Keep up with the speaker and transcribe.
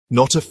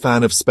Not a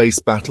fan of space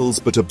battles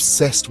but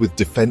obsessed with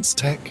defense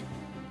tech?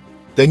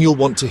 Then you'll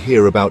want to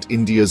hear about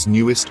India's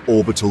newest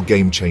orbital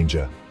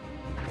game-changer.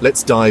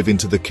 Let's dive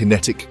into the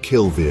Kinetic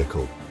kill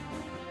vehicle.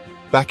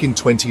 Back in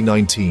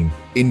 2019,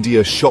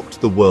 India shocked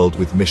the world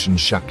with Mission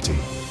Shakti,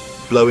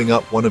 blowing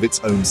up one of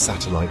its own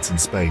satellites in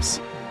space.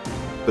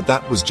 But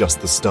that was just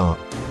the start.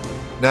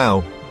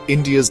 Now,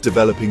 India's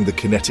developing the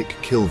Kinetic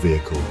kill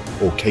vehicle,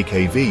 or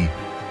KKV,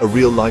 a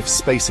real-life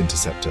space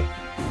interceptor.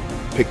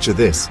 Picture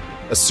this,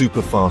 a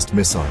super-fast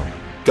missile,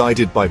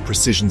 guided by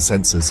precision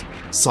sensors,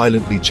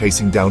 silently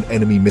chasing down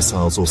enemy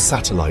missiles or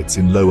satellites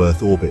in low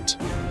Earth orbit.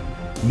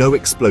 No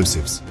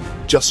explosives,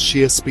 just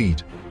sheer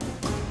speed.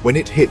 When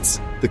it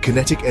hits, the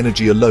kinetic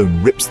energy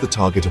alone rips the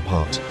target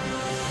apart.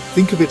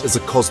 Think of it as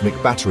a cosmic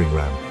battering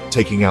ram,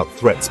 taking out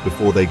threats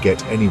before they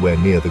get anywhere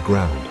near the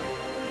ground.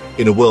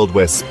 In a world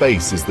where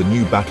space is the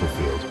new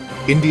battlefield,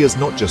 India's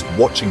not just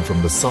watching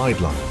from the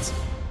sidelines.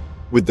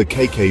 With the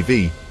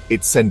KKV,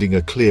 it's sending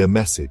a clear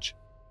message.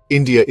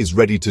 India is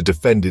ready to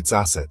defend its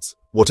assets,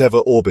 whatever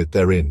orbit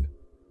they're in.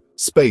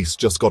 Space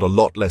just got a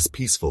lot less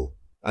peaceful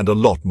and a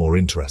lot more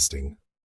interesting.